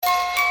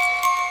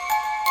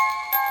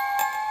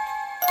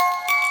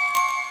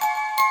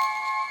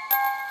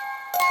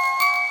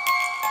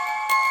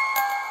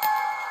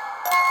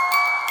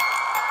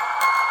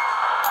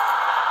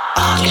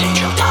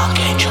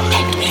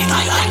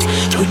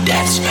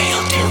death's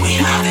veil till we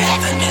have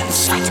heaven in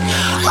sight.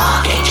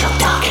 Archangel,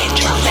 dark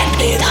angel, lend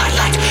me thy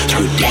light.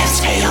 Through death's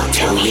veil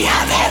till we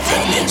have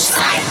heaven in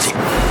sight.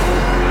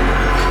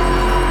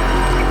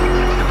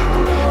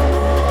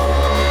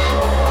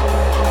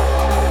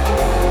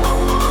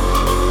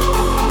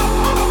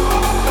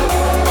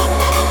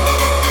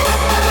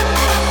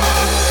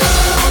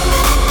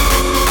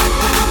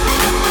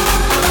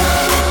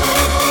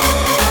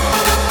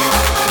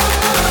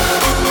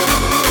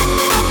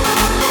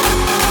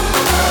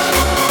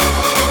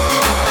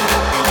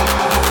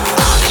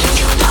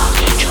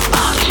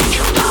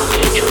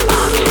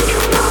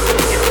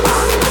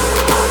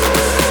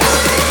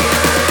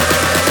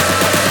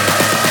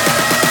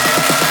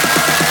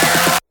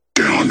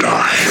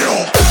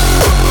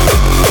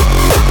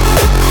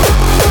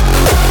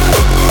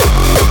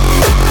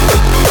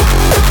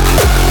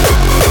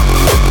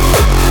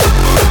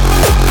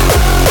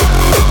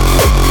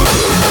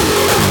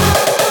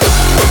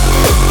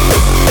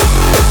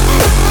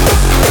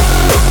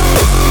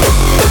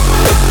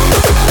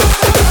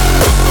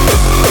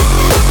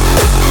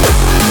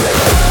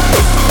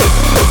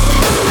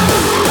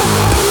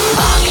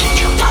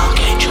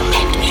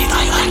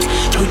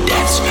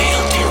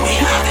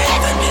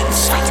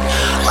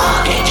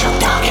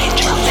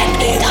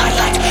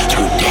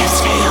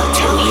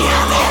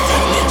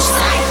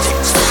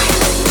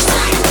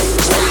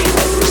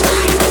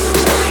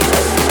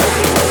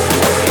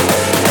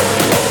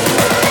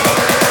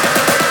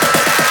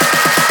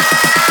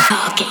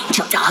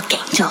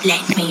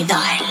 Lend me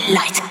thy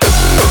light.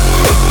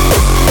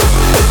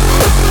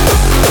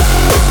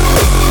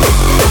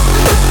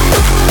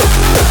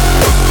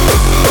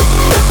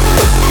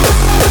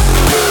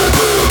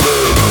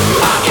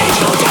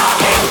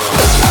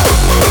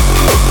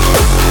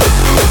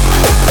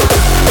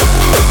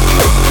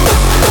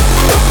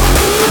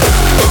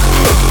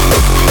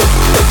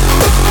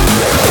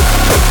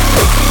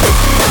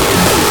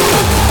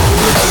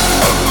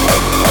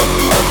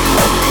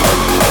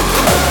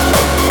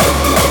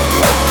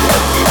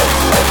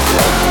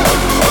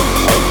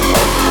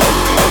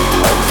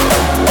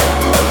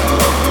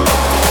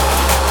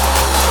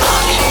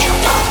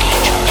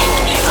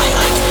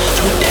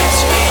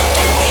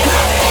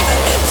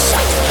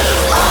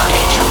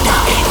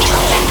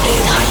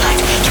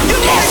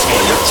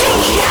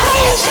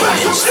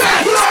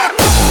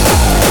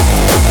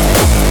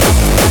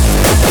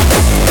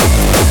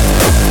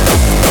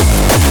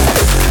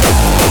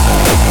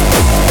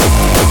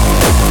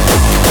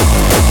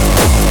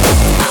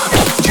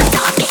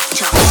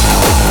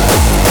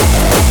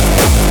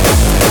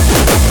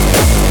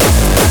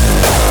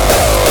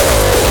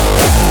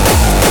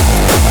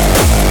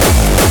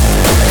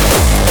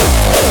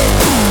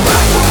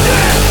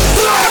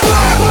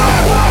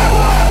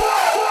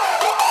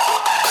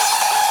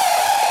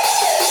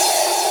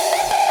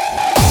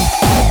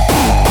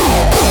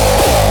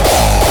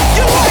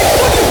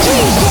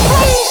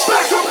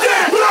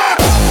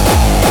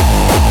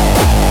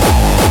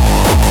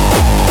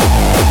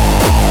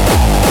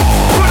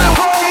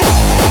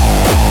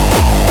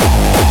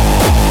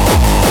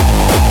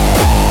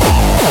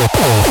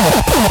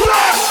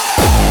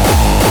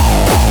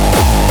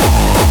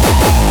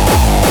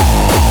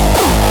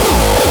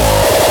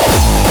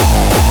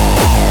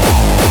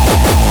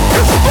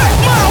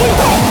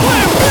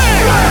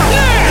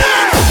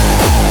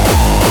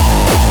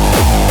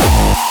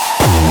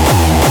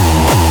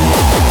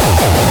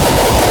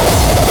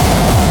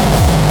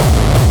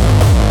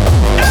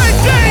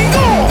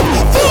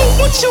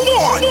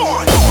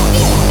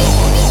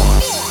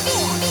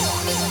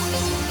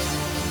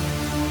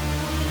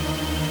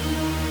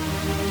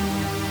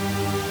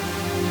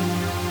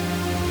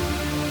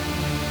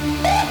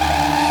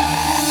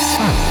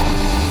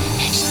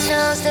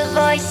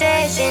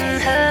 Voices in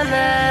her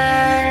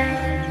mind,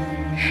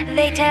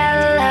 they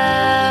tell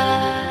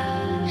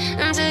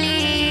her to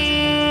leave.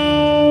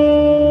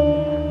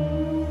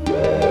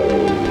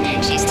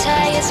 She's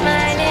tired,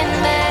 smiling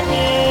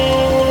madly,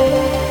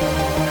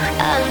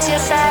 until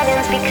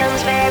silence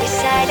becomes very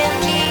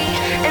silently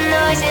a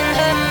noise in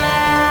her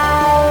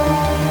mouth.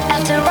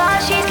 After all,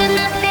 she's got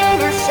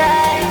nothing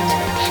inside,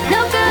 no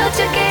good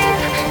to give,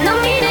 no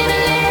meaning to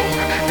live.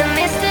 The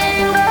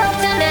missing goal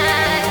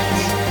tonight.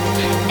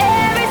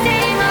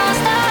 Everything will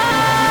stop.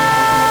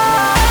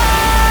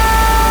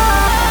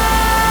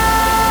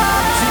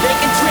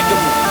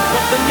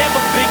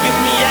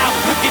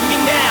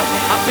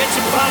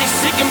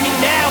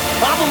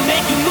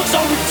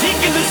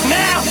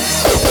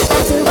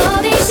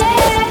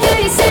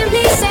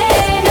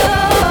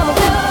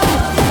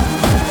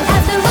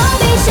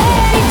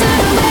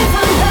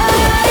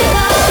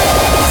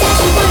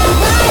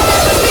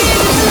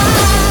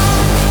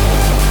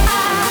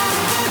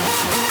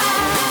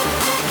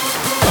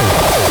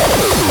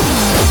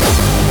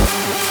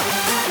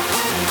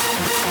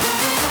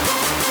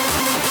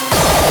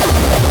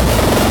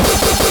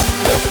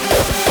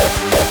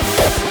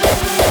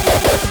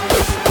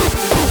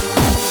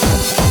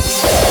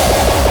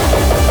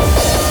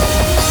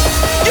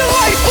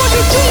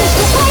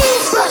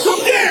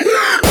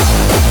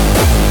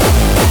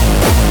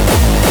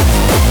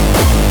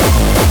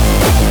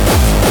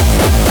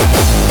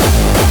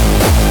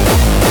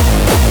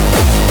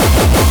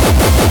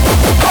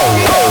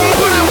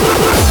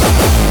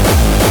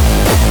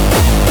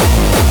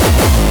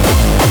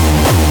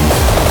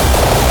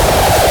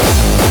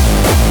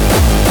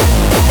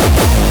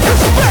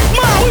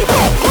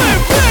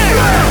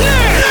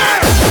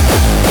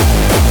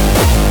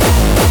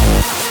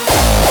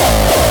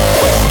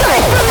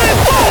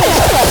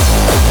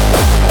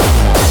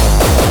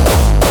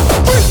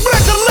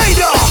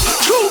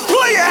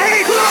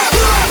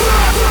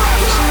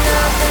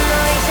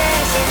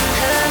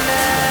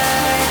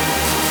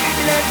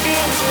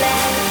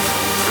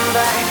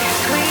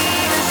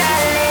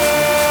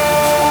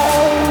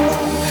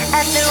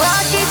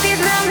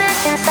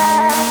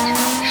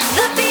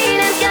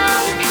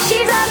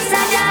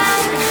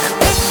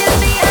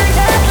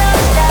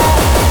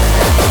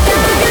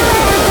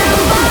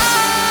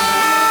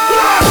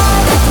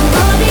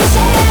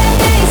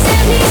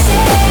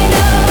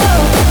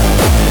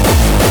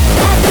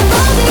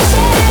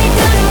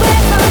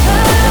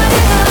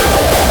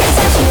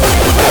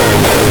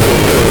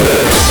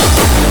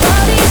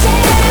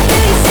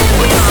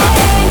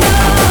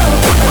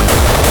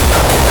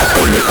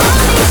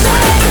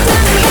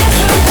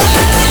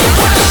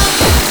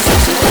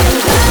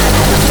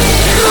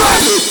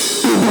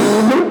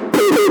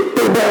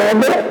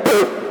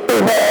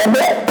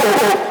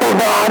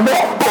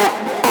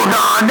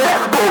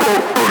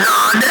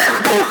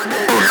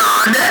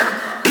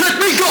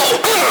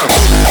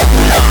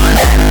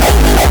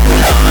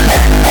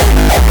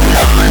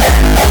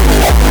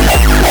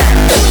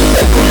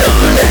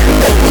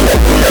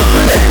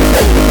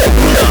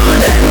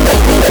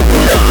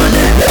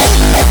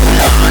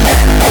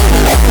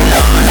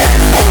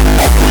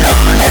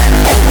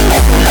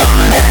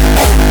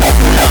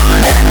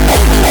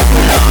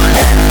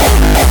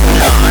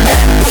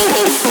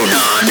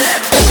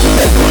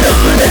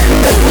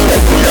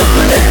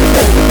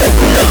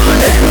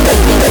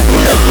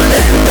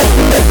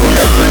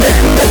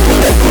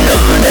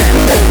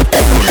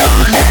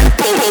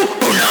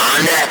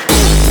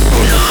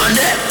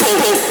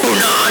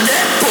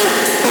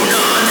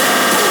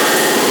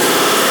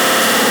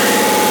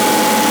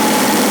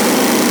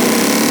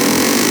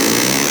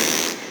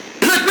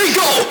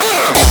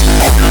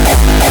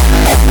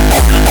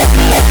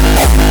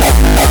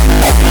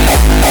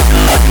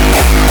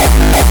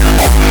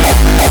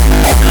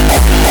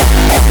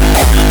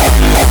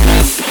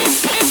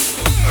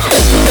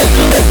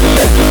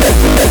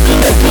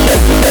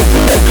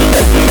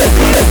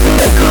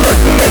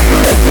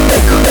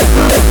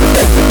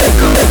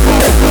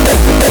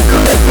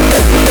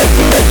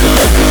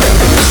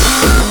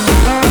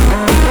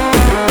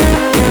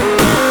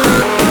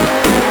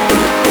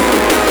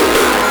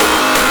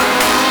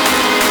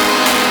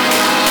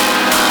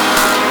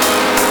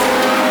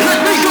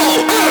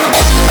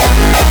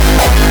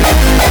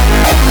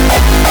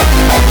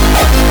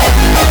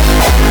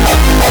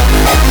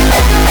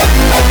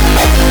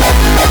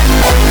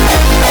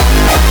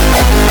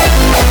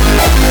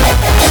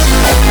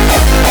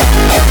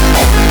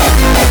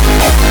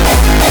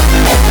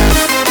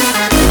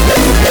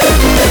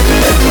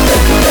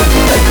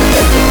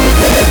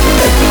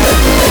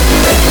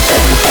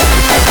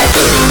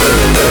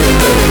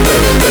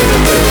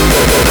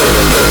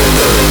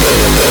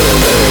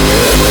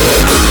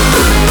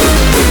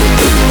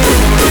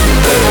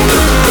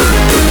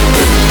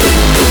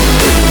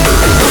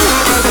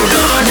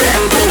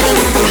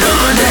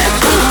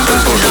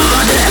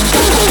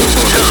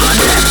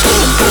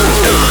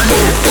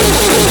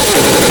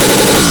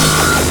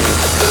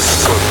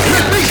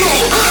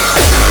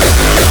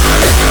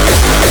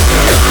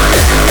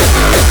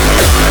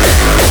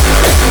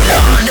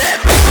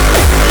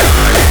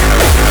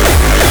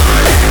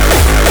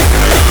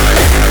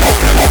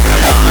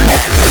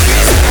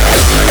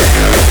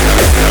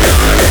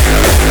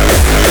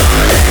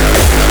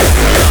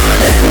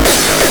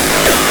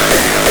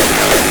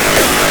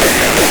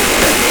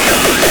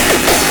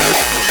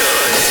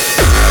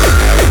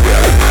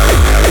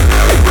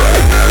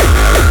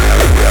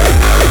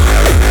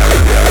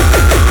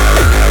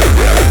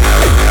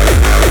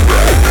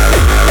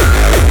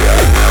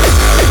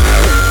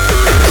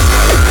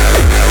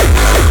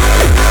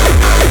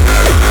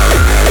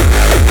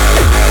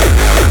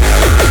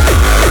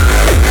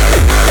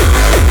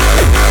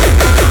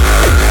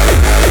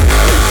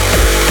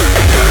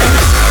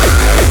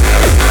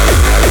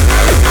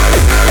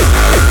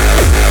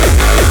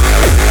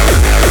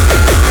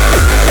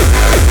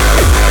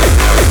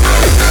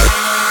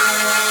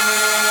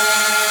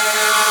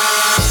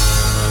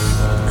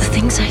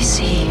 things I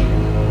see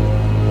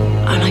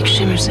are like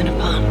shimmers in a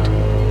pond.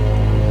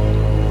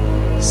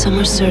 Some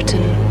are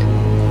certain,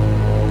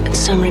 and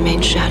some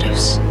remain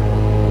shadows.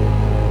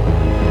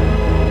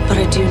 But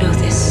I do know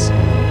this.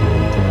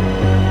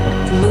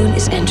 The moon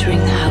is entering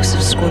the house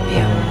of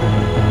Scorpio.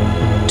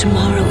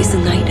 Tomorrow is the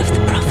night of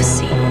the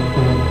prophecy.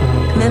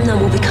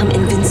 Memnon will become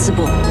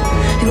invincible.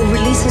 He will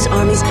release his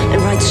armies and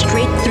ride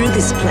straight through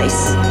this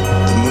place.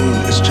 The moon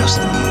is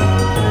just the moon.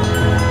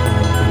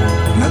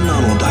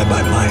 Memnon will die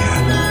by my hand.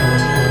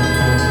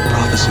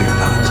 Prophecy or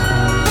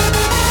not.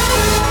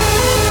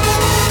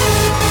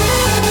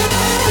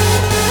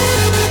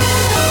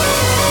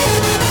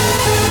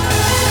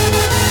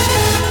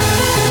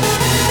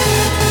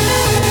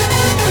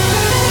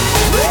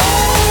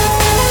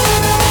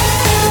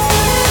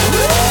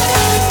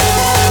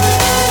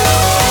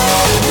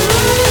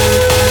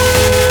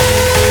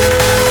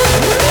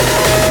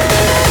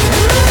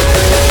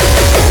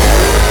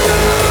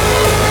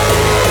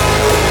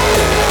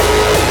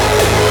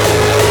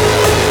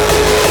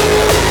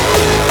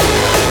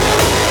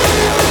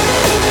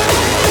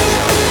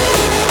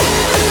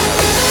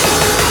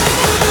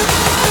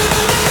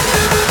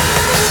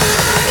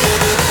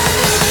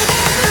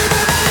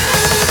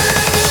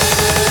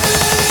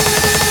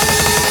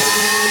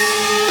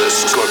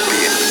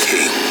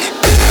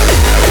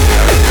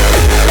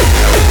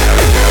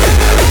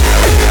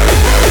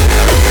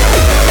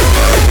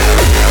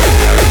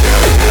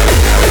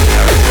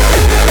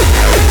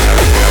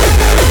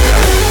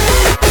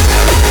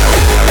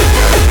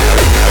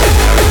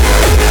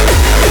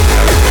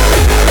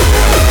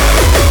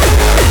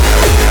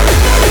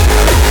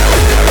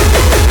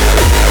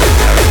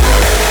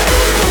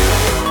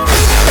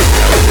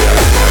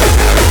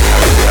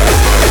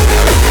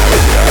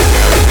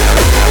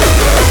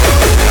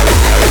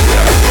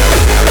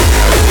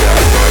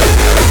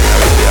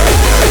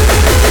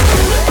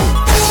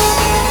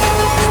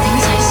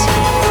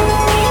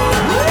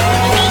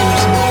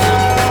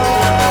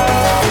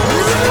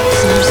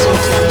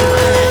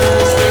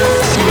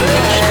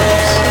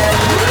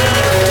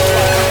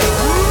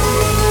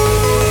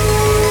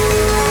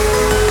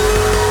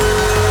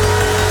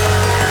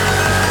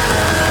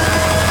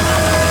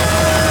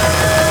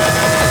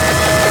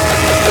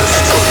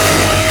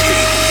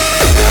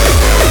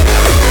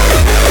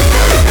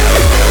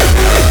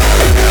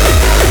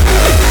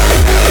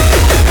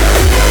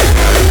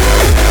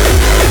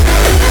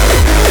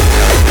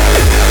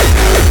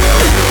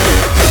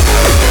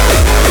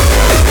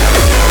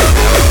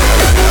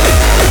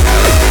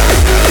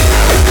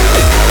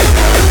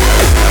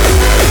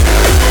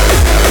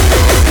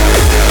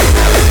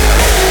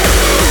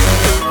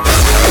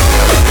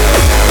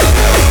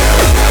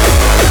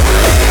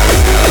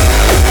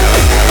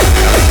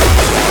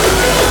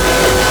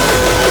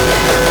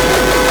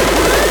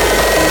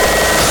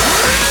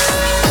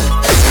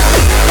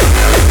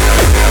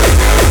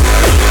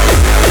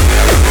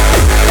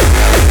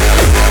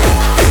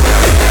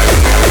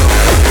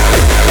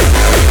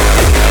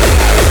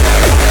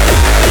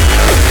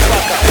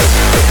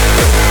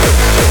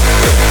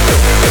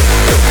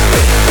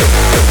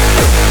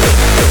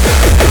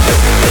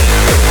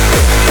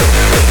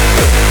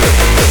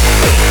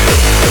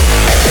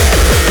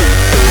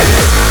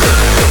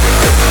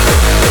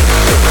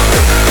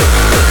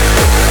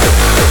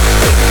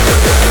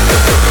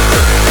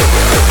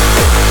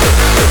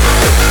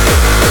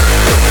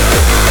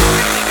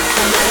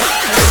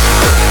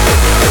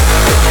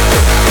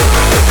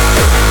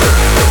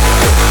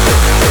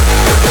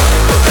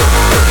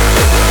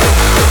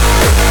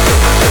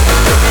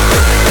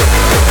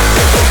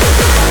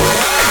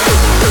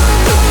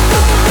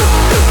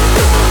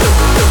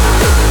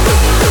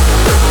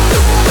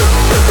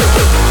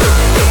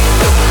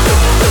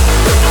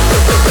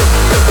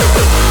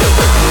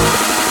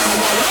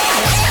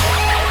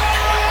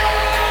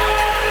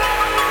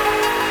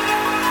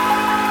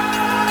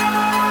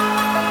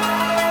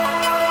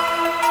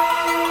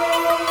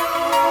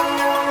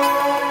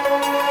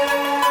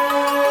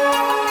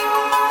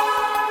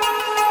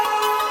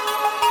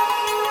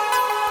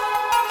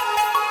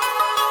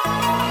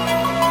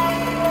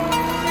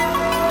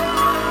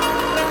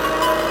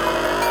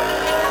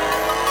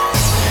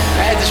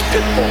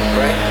 Pitbull,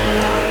 right?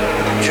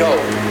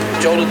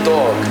 Joe the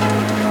dog.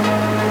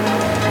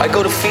 I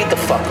go to feed the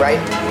fuck, right?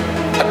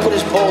 I put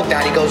his bowl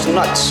down, he goes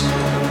nuts.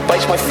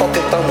 Bites my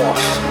fucking thumb off.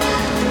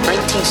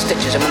 19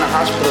 stitches, I'm in the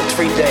hospital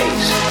 3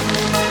 days.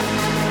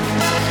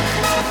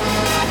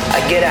 I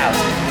get out,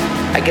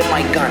 I get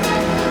my gun.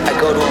 I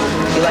go to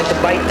him, you like to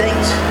bite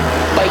things?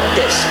 Bite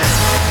this.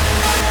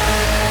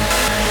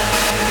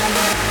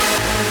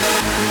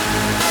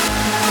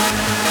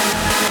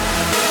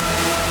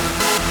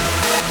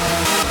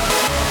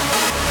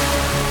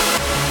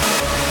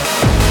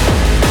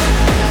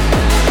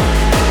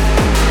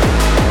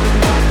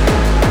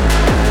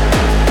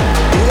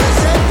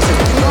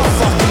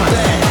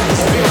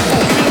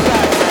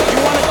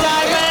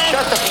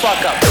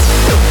 Fuck up.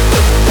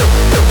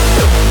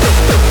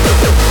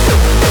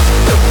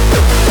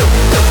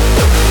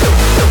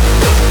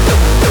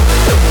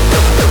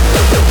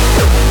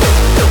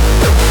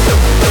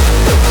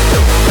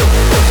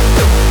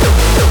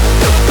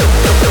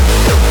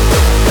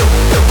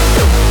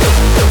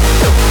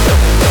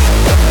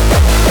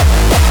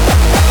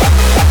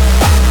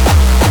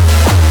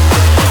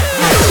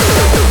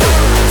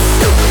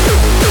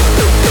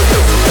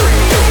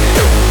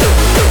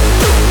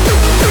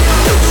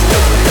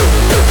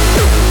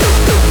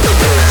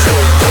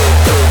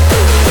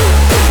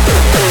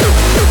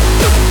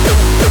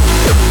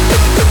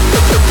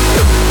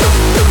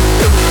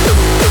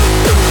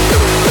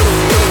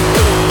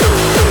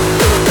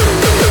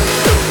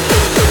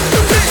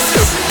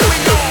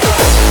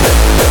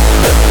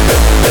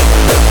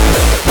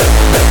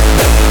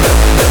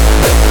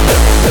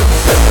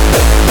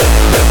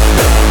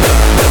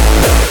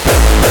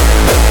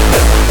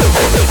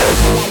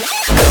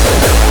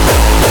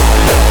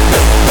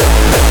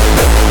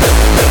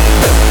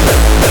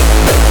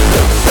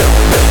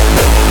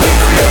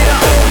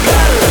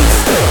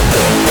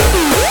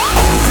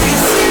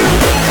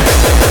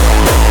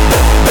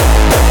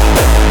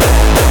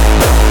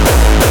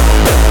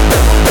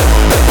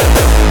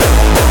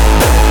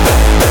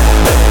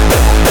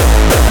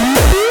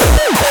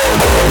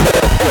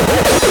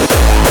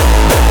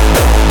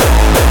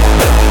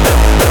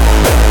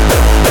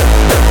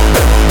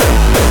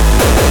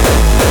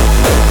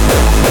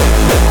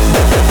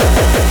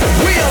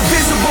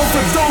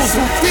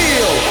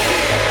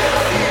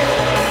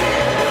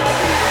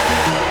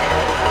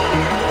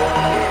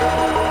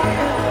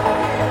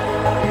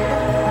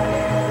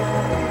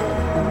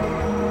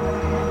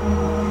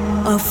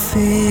 Our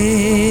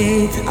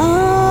faith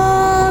unfolds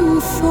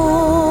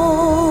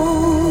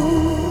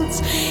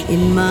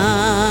in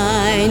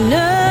minor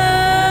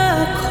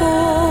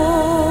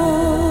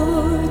chords.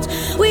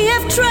 We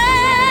have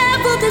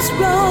traveled this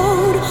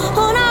road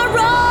on our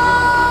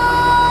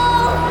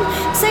own,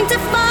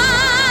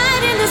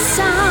 sanctified in the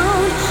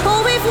sound.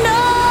 All we've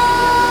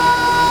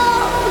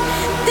known,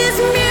 this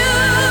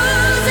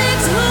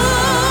music's who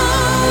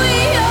we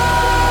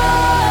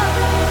are,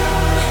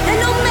 and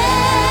no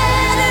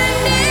matter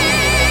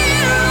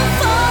near or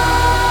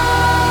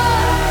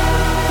far,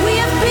 we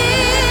have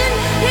been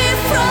here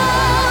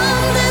from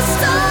the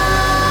start.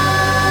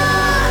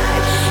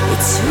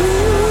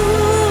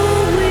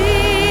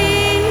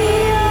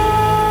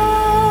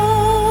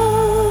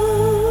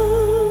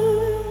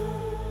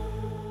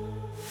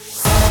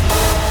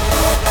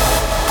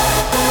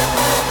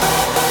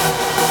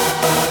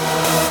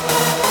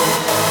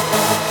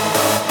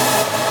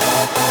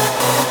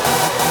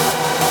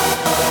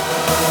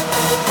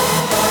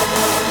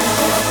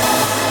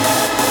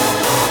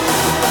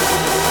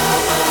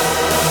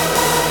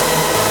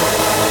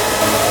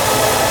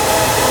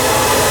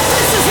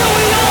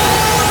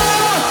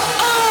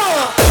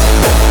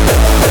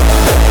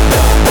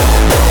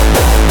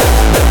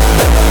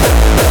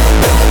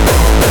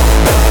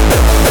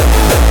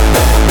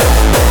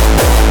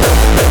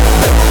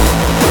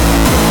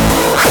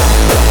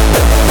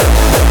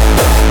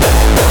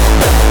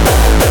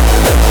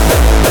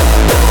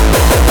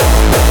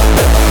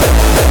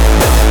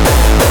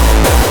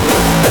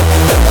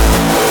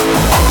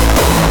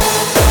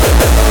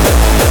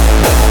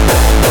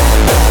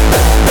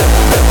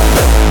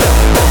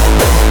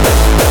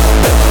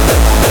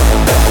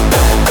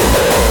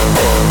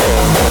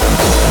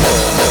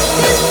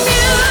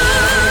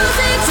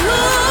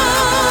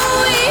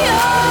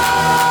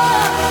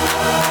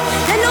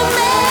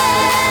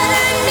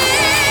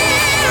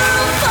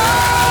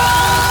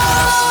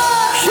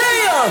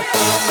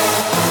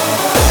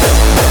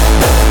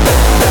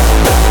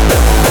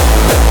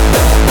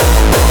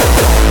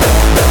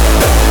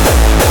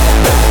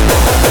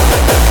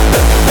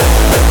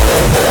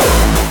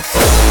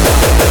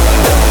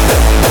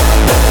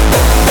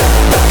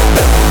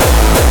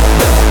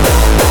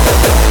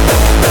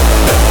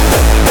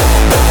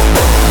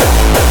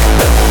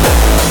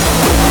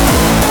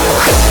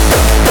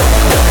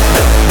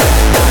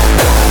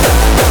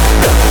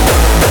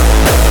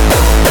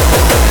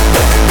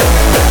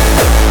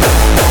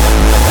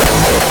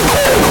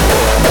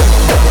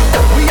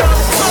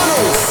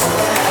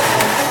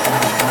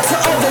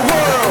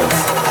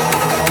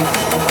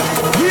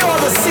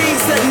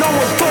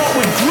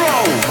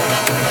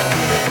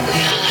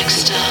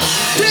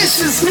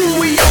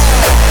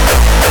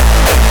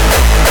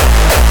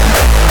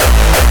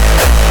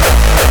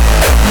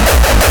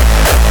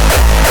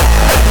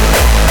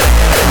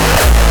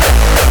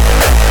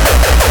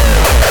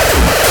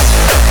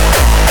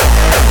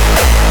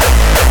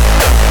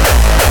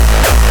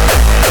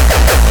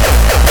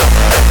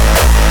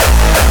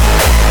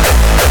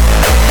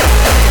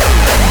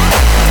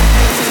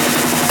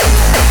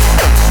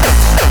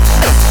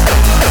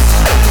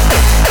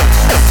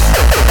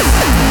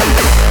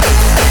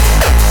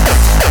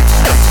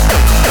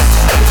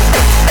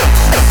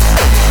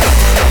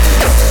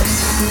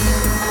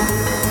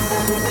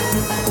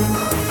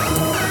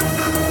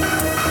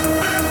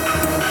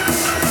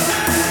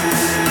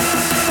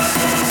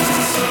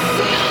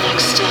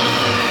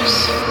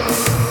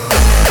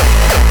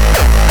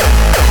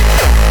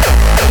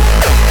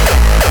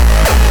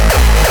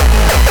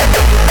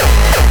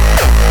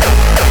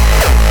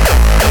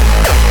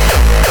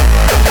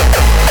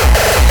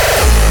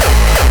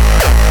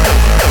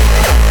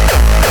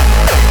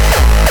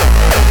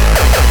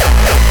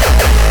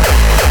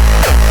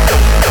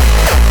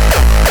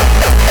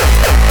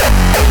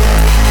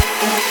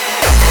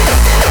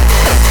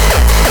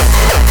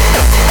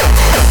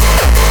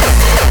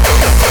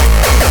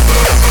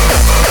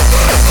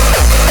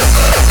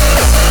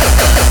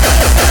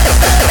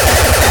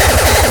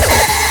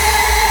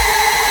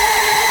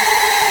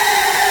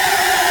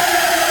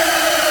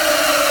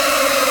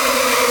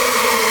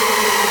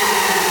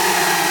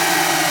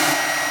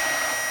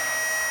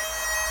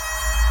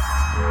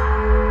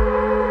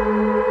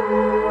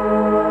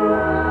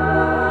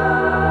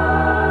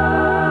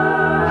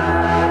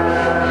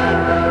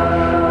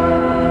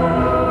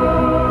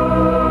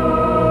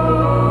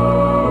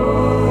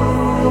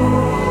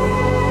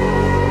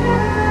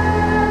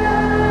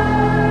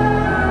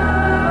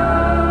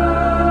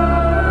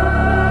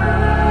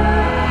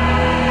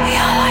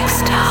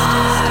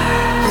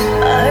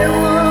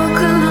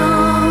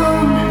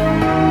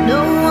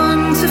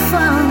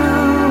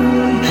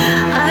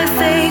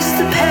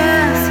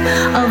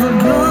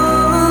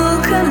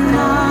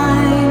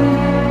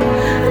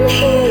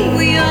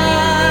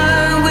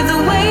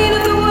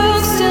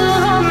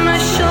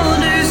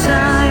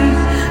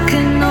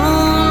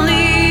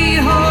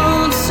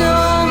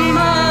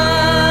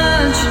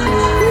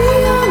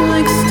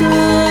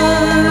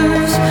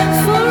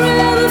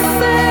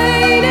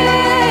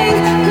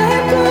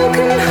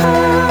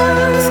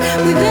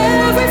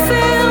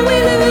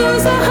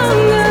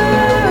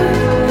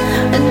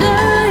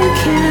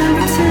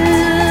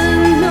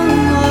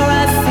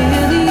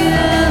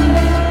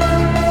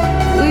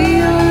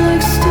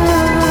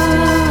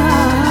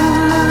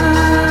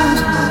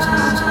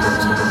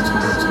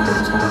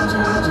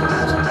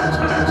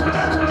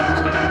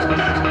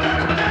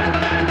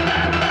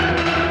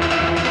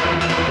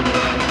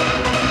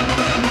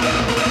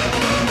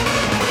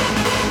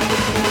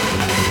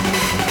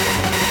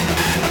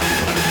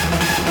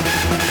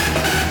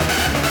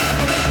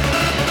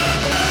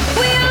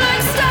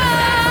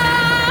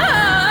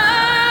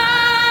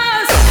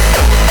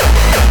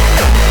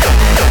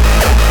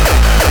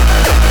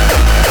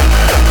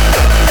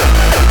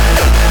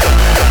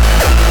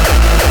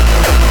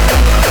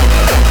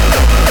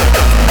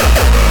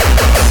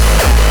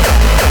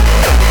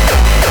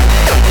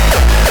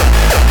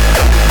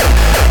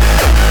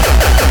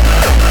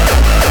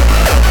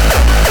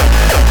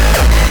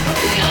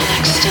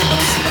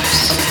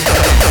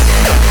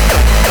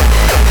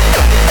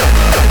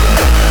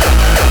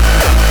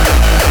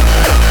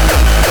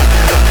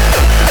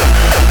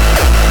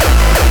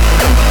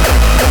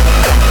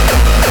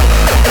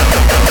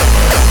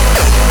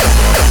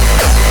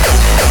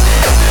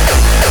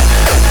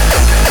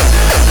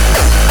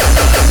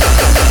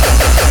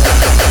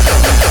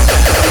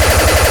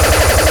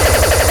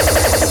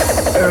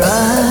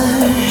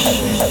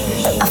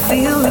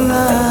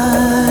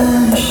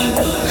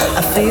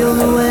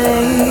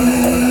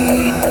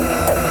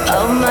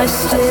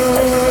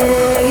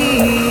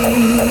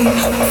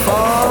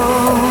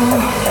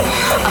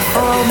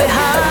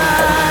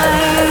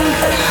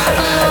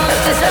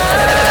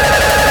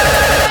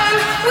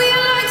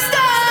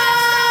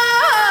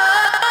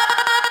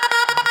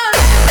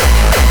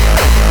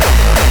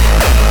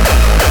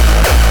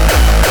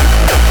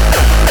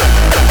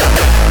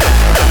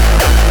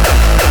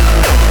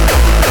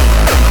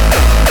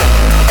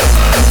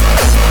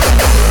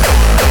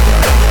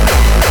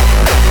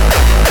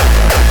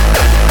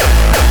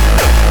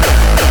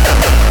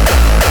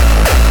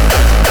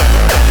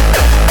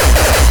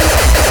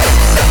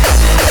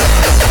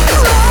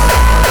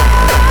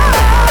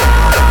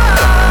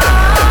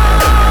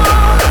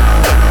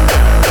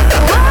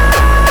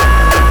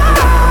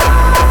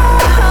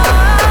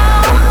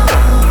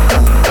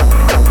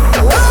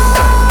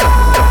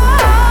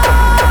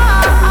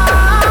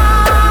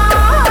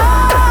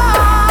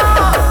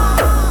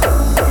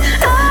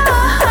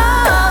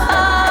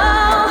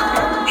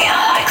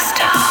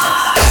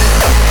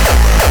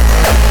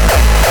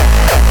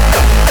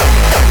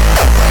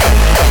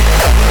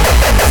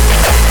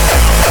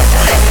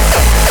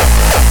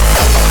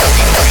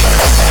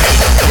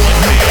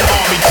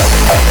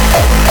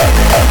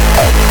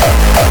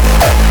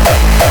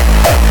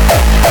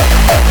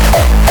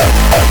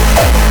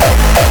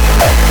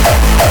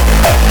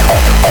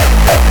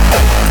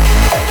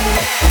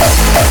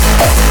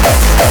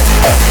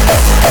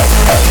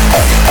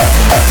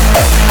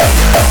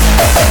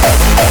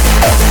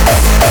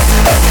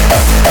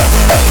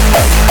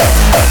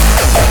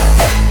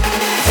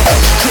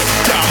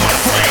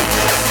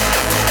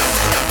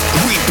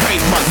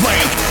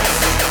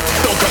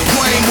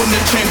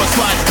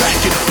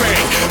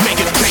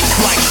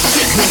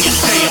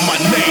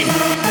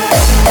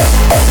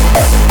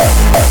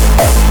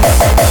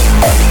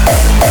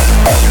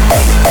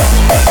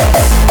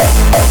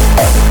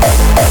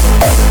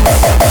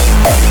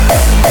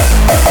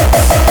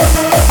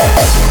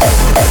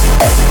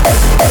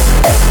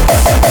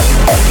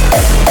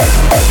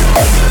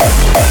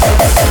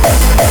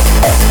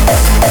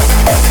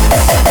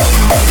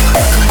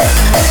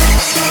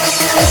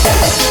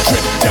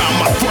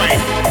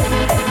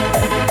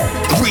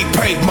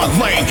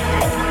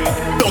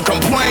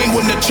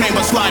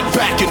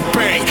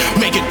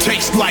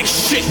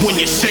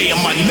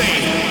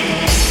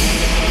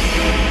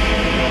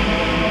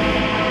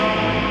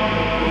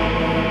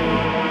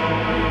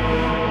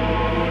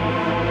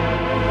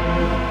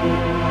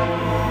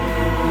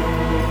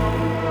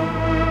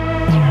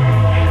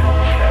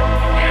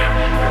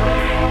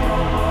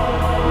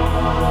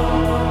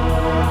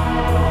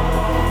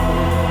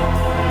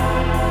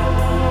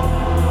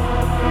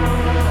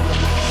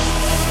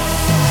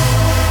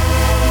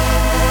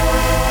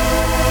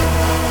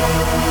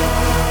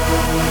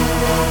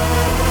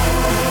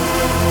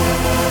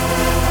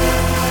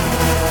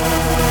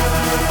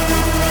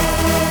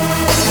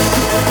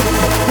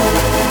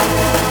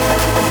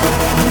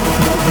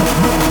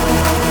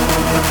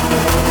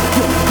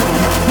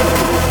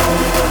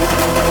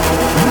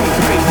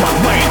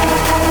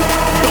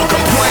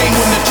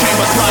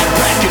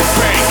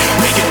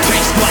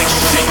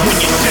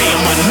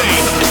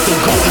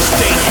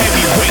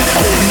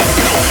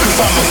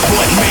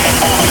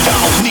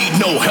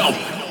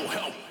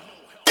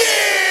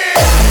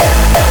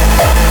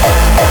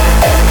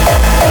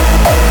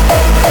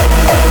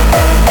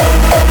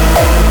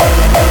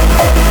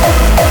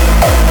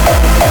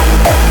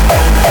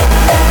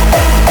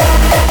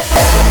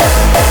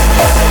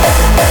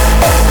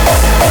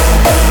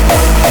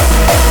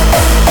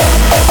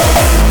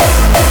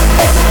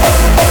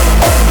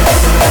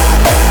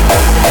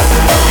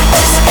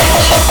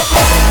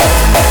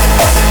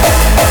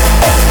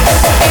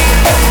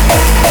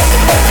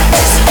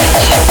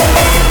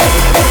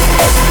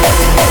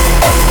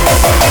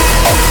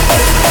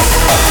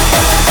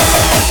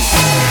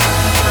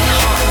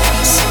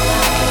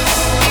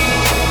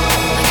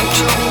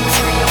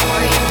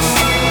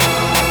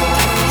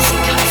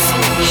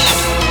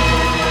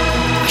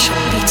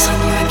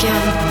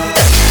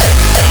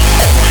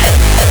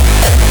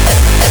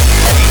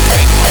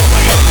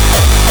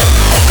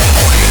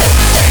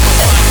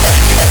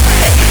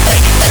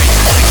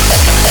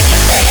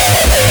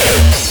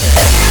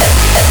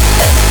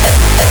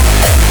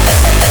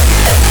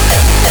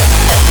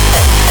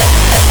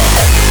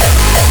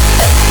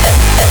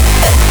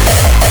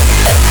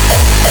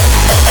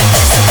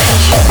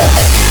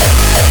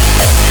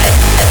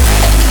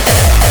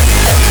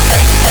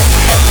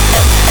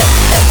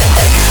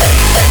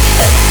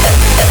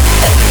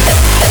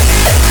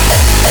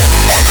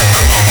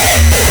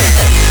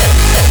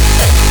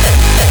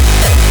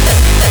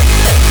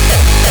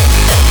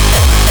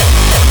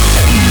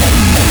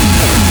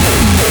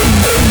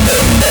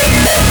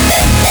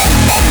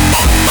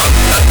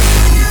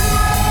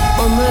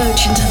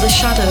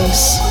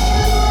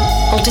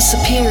 I'll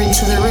disappear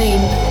into the rain.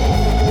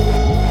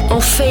 I'll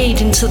fade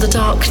into the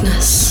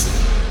darkness,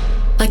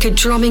 like a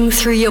drumming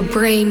through your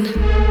brain.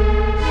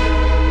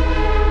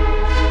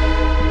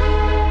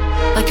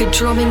 Like a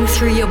drumming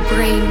through your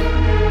brain.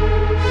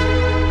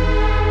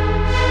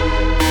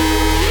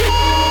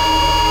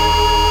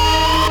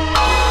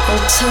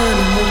 I'll turn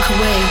and walk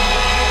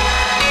away.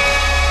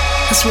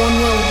 As one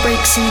world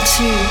breaks in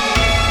two,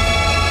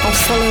 I'll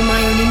follow my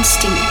own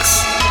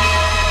instincts.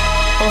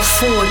 I'll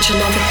forge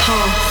another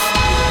path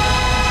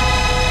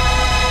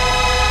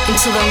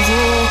into the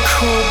raw,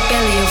 cold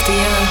belly of the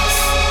earth.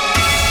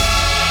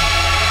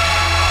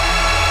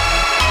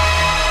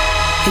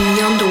 In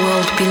the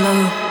underworld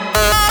below.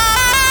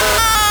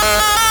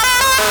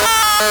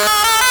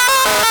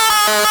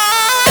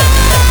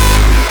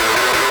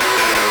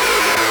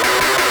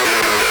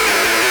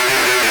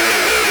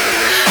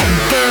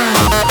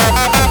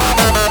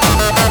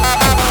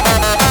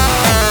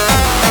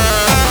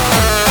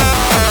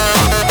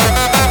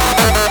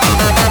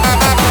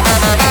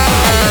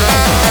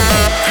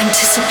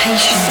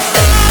 Anticipation.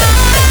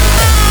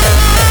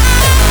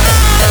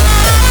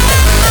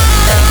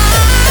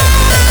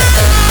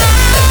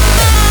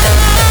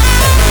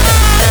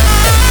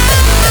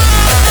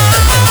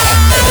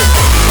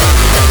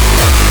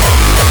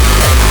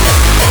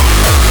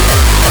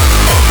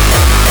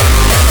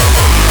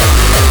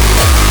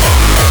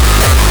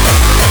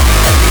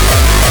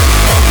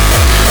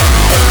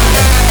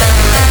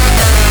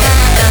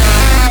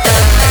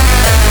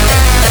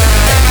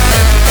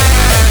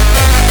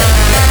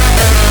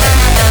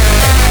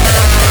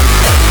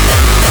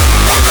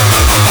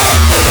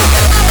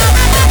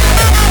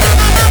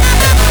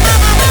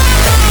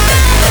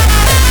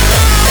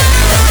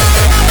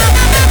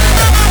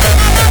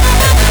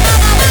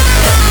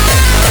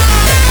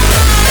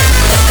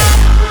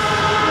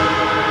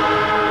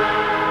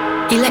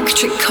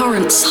 Electric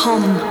currents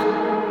hum,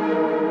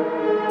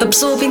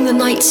 absorbing the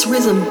night's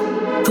rhythm.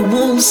 The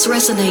walls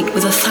resonate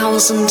with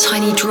 1,000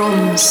 tiny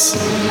drums.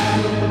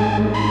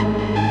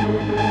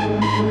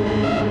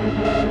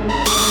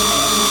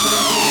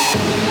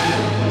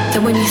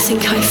 Then when you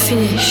think I've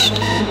finished,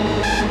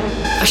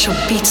 I shall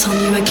beat on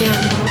you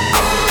again.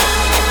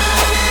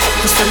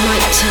 As the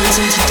night turns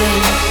into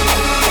day,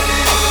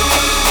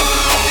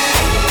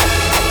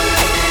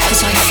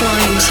 as I fly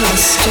into the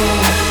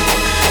storm.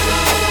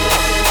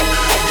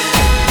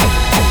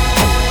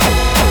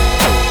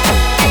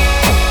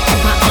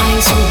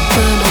 Will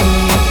burn on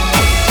you.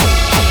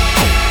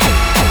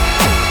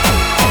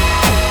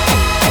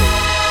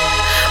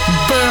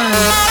 Burn.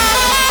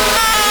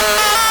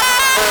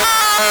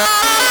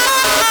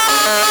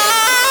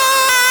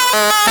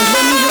 And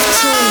when we have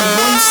turned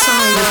one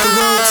side of the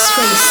world's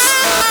face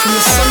from the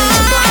sun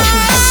into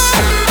blackness,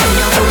 the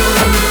other will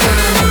then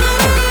burn.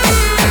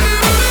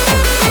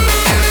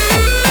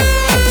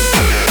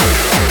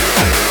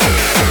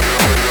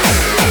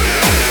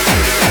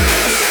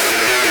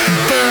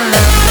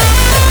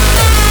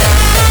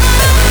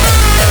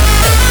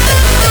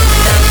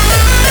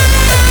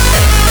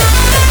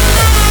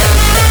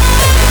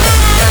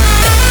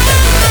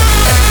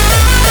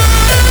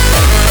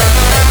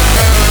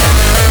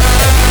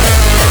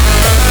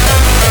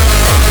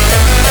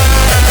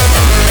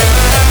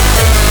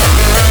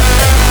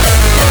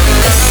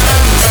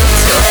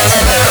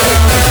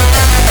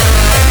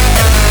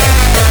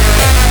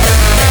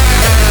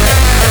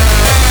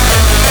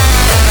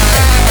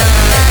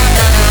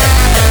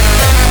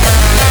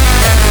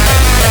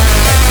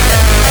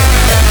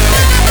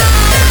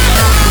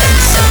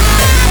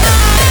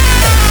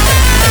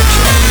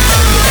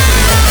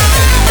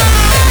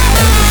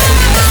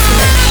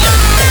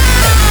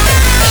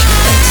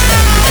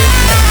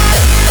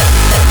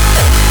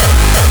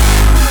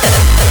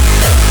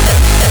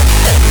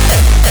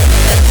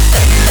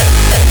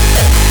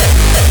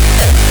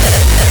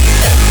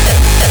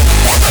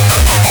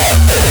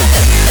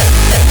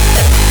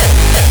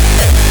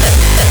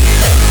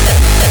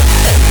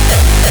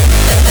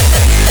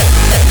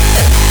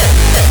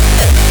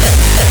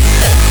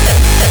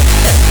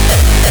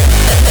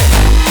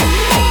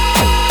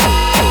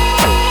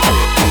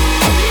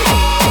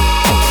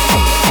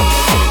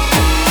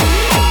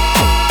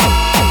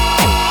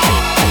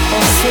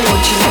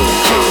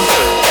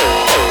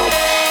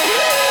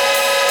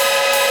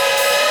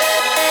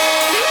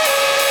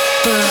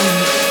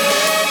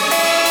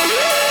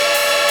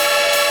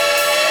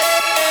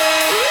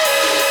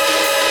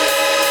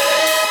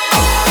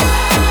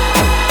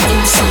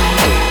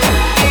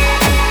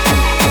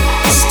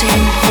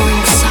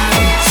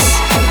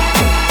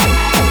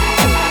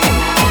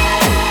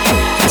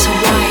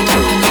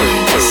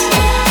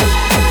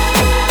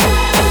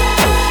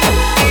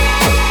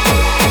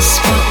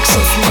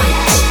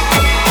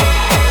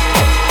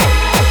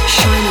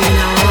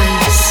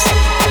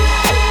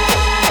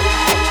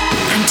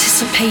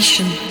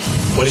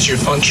 What is your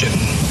function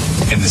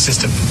in the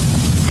system?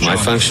 My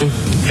function?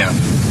 Yeah.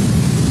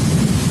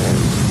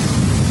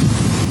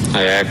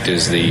 I act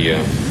as the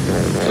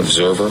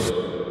observer.